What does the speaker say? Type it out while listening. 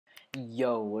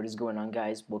Yo, what is going on,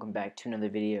 guys? Welcome back to another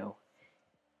video.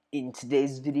 In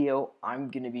today's video, I'm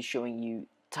going to be showing you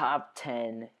top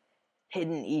 10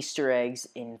 hidden Easter eggs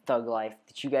in Thug Life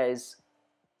that you guys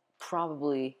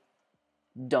probably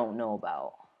don't know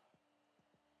about.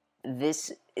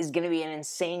 This is going to be an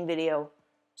insane video,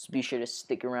 so be sure to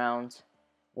stick around,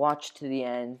 watch to the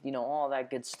end, all that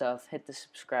good stuff. Hit the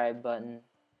subscribe button,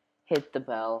 hit the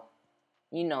bell,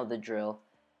 you know the drill.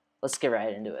 Let's get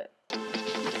right into it.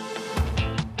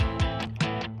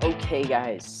 Okay,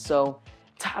 guys, so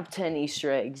top 10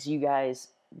 Easter eggs you guys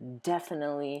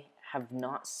definitely have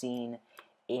not seen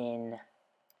in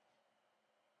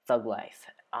Thug Life.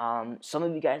 Some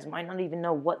of you guys might not even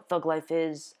know what Thug Life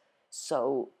is,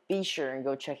 so be sure and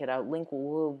go check it out. Link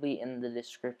will be in the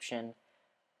description.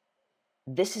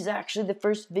 This is actually the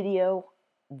first video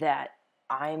that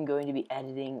I'm going to be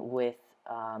editing with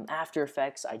After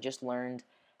Effects. I just learned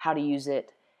how to use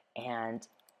it, and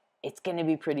it's going to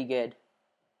be pretty good.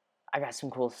 I got some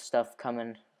cool stuff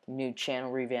coming, new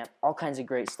channel revamp, all kinds of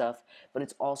great stuff, but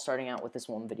it's all starting out with this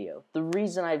one video. The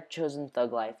reason I've chosen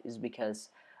Thug Life is because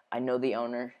I know the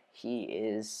owner. He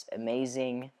is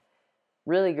amazing,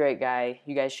 really great guy.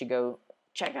 You guys should go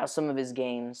check out some of his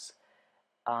games.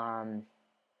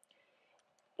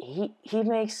 He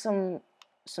makes some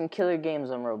killer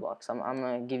games on Roblox. I'm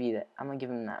gonna give you that. I'm gonna give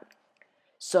him that.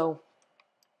 So,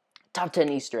 top 10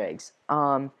 Easter eggs.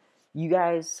 You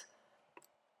guys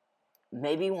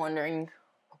may be wondering,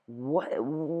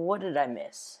 what did I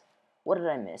miss? What did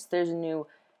I miss? There's a new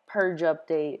Purge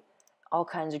update, all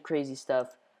kinds of crazy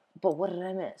stuff, but what did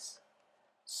I miss?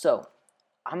 So,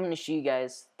 I'm going to show you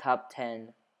guys top 10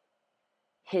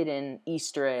 hidden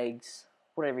Easter eggs,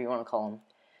 whatever you want to call them.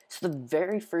 So the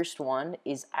very first one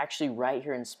is actually right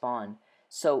here in Spawn.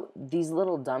 So these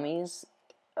little dummies,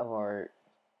 or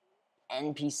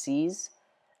NPCs,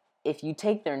 if you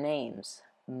take their names,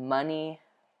 Money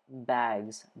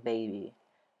Bags Baby,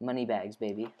 Money Bags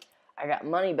Baby, I got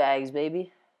Money Bags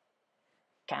Baby.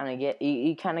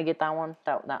 You kind of get that one.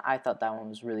 That I thought that one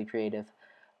was really creative.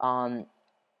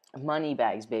 Money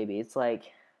Bags Baby. It's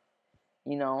like,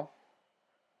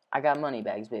 I got Money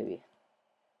Bags Baby.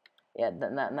 Yeah,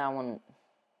 that one.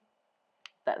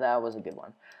 That was a good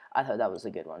one. I thought that was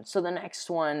a good one. So the next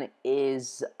one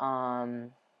is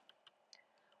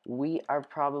we are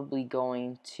probably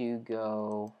going to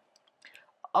go.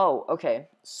 Oh, okay.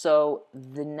 So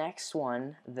the next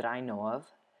one that I know of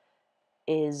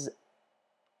is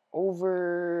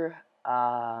over.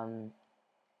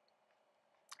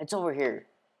 It's over here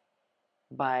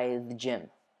by the gym.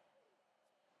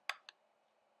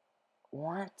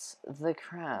 What the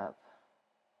crap?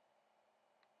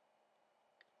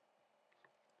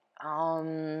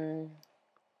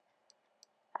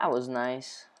 That was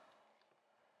nice.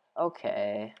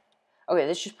 Okay,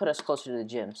 this just put us closer to the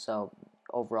gym, so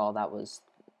overall that was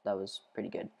pretty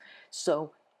good.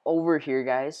 So over here,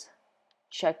 guys,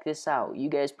 check this out. You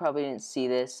guys probably didn't see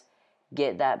this.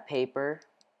 Get that paper,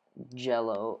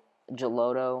 Jello, what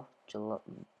you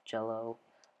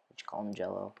call him,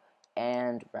 Jello,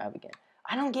 and Ravigan.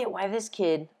 I don't get why this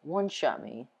kid one-shot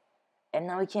me, and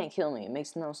now he can't kill me. It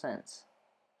makes no sense.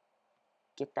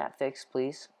 Get that fixed,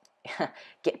 please.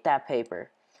 Get that paper.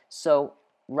 So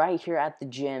right here at the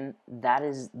gym, that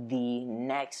is the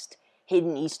next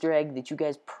hidden Easter egg that you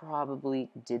guys probably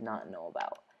did not know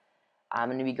about. I'm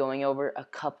going to be going over a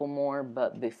couple more,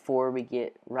 but before we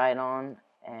get right on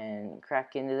and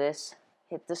crack into this,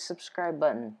 hit the subscribe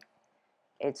button.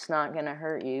 It's not going to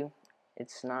hurt you.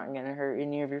 It's not going to hurt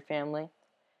any of your family.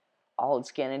 All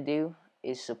it's going to do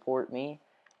is support me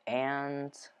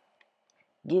and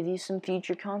give you some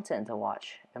future content to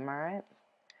watch. Am I right?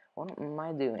 What am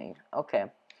I doing? Okay.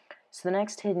 So the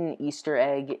next hidden Easter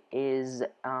egg is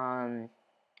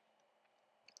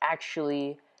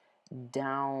actually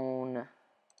down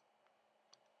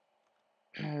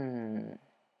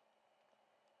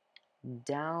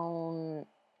down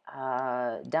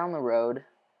the road.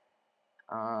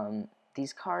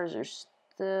 These cars are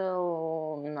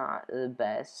still not the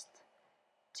best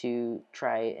to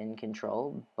try and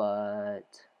control,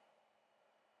 but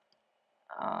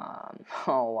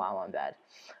oh wow, I'm bad.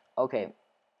 Okay,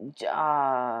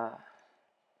 wow,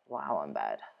 I'm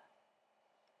bad.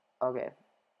 Okay,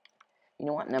 you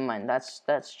know what? Never mind. That's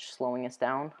slowing us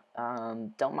down.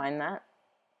 Don't mind that.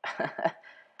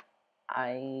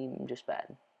 I'm just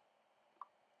bad.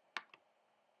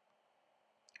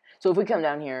 So if we come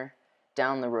down here,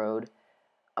 down the road,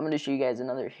 I'm going to show you guys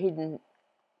another hidden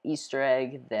Easter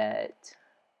egg that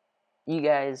you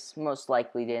guys most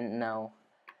likely didn't know.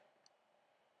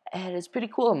 And it's pretty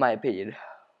cool in my opinion.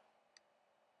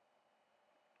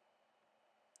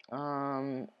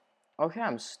 Okay,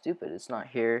 I'm stupid. It's not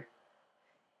here.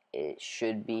 It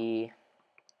should be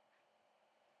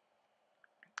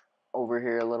over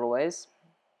here a little ways.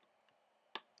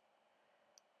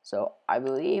 So I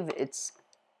believe it's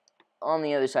on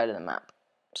the other side of the map.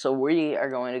 So we are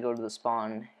going to go to the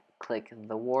spawn, click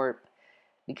the warp,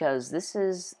 because this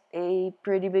is a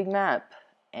pretty big map,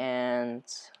 and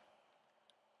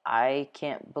I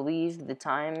can't believe the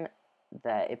time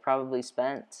that it probably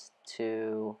spent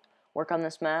to work on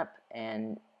this map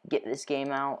and get this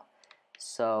game out.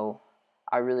 So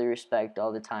I really respect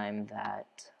all the time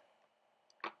that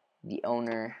the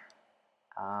owner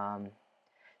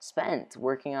spent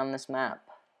working on this map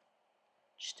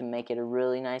just to make it a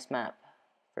really nice map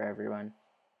for everyone.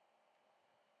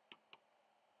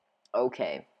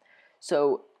 Okay,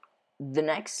 so the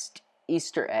next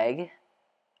Easter egg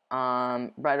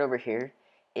right over here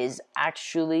is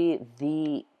actually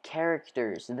the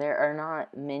characters. There are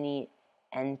not many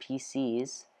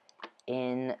NPCs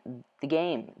in the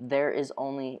game. There is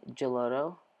only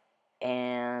Gelato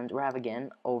and Ravagan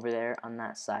over there on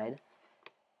that side.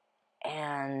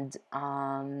 And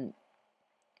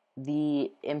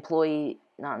the employee,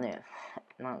 not the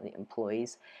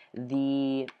employees,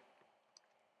 the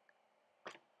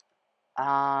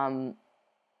man,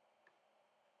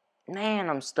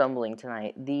 I'm stumbling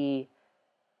tonight. The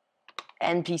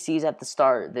NPCs at the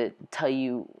start that tell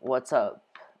you what's up,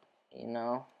 you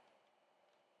know,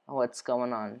 what's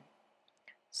going on.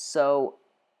 So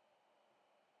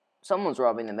someone's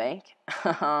robbing the bank.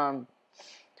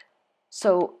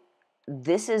 So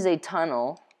this is a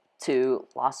tunnel to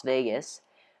Las Vegas,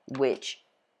 which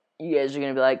you guys are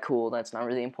gonna be like, cool, that's not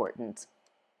really important.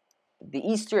 The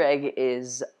Easter egg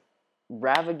is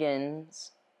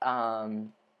Ravagan's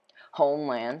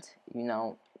homeland, you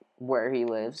know, where he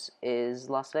lives, is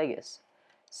Las Vegas.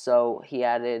 So he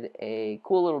added a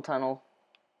cool little tunnel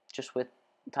just with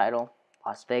the title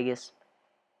Las Vegas.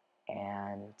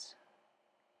 And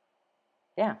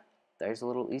yeah, there's a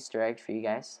little Easter egg for you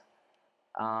guys.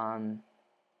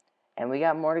 And we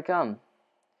got more to come.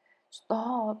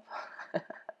 Stop!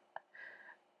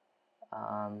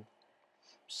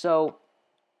 So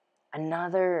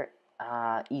another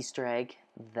Easter egg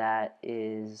that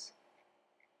is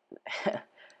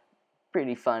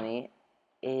pretty funny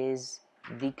is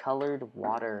the colored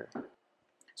water.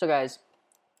 So guys,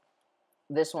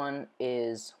 this one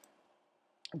is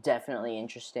definitely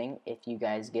interesting. If you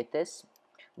guys get this,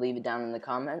 leave it down in the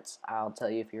comments. I'll tell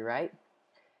you if you're right.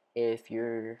 If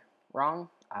you're wrong,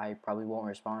 I probably won't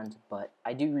respond, but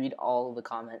I do read all of the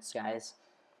comments, guys.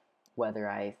 Whether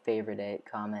I favorite it,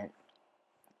 comment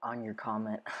on your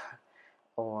comment,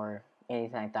 or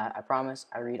anything like that. I promise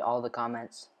I read all the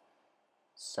comments.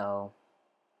 So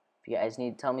if you guys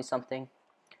need to tell me something,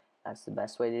 that's the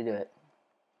best way to do it.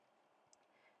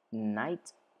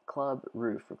 Nightclub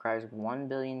roof requires 1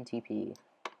 billion TP,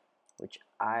 which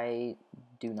I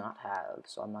do not have,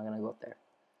 so I'm not going to go up there.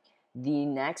 The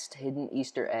next hidden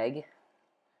Easter egg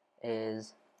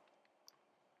is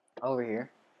over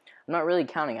here. I'm not really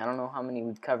counting. I don't know how many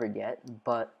we've covered yet,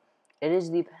 but it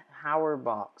is the power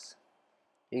box.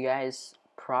 You guys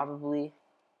probably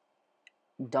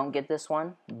don't get this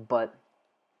one, but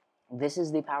this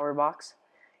is the power box,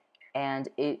 and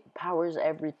it powers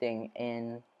everything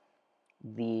in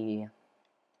the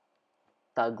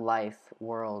Thug Life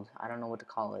world. I don't know what to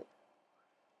call it.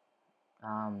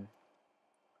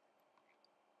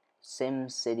 Sim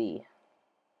City.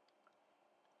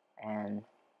 And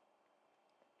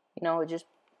you know, it just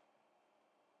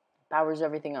powers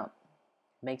everything up,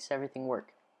 makes everything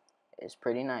work. It's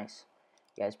pretty nice.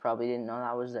 You guys probably didn't know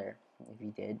that was there. If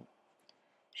you did,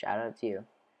 shout out to you.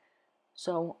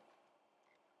 So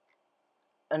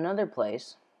another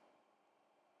place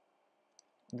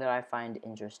that I find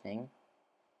interesting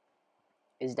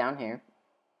is down here.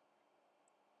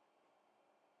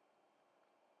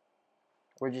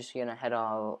 We're just gonna head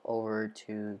all over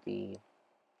to the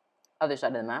other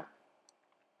side of the map,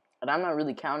 and I'm not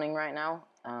really counting right now.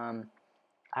 I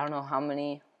don't know how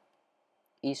many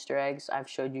Easter eggs I've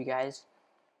showed you guys,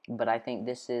 but I think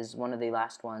this is one of the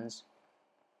last ones,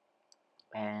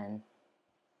 and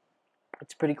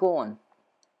it's a pretty cool one.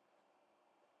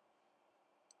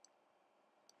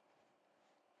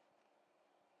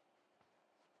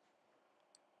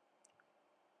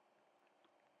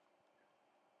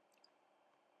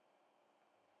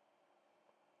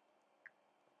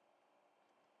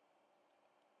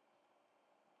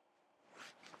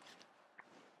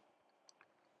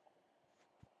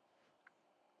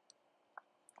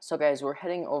 So guys, we're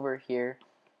heading over here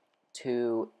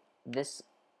to this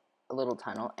little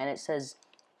tunnel, and it says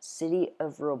City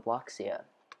of Robloxia.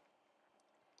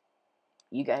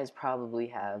 you guys probably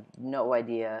have no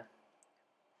idea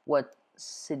what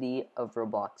City of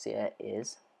Robloxia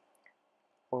is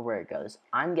or where it goes.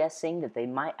 I'm guessing that they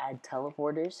might add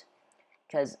teleporters,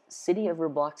 because City of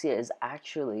Robloxia is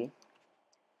actually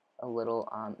a little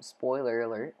spoiler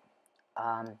alert.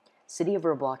 City of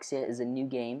Robloxia is a new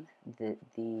game that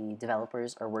the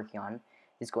developers are working on.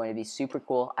 It's going to be super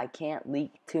cool. I can't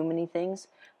leak too many things,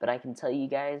 but I can tell you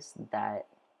guys that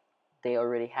they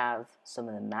already have some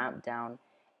of the map down,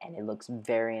 and it looks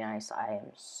very nice. I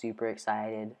am super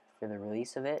excited for the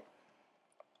release of it,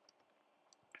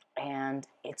 and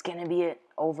it's going to be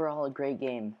overall a great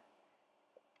game,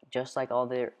 just like all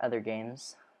their other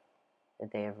games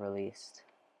that they have released.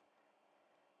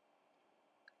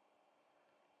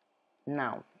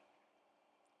 Now,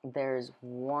 there's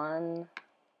one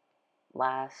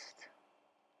last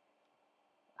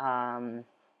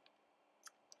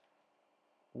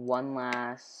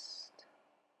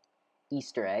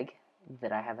Easter egg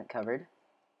that I haven't covered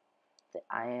that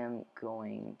I am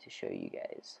going to show you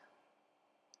guys.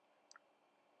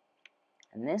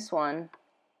 And this one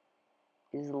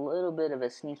is a little bit of a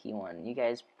sneaky one. You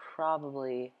guys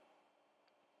probably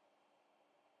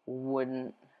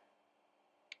wouldn't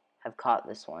have caught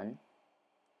this one,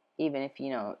 even if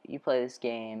you play this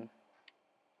game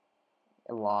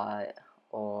a lot,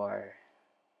 or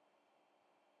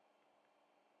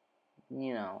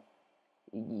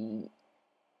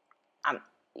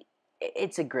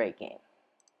it's a great game,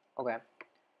 okay?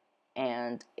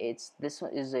 And this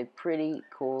one is a pretty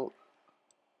cool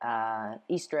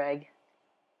Easter egg,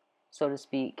 so to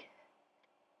speak,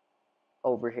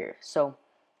 over here. So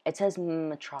it says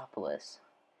Metropolis.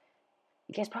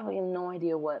 You guys probably have no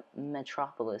idea what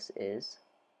Metropolis is,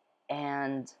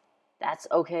 and that's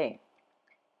okay.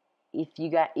 Have you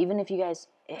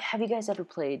guys ever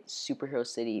played Superhero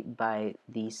City by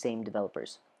the same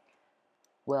developers?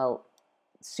 Well,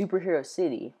 Superhero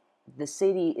City, the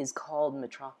city is called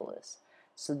Metropolis.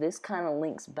 So this kind of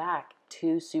links back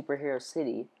to Superhero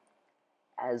City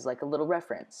as like a little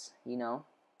reference,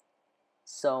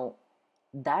 So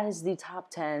that is the top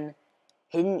 10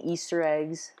 hidden Easter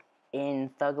eggs in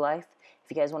Thug Life. If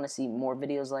you guys want to see more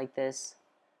videos like this,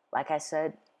 like I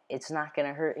said, it's not going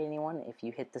to hurt anyone if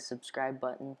you hit the subscribe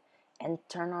button and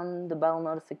turn on the bell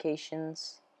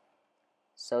notifications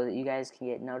so that you guys can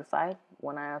get notified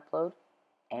when I upload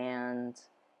and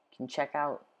can check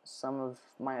out some of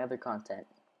my other content.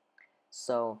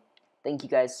 So thank you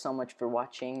guys so much for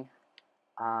watching.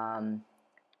 I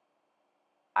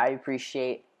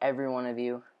appreciate every one of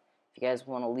you. If you guys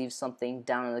want to leave something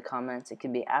down in the comments, it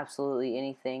could be absolutely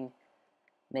anything.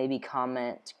 Maybe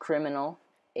comment criminal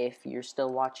if you're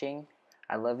still watching.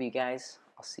 I love you guys.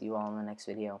 I'll see you all in the next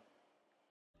video.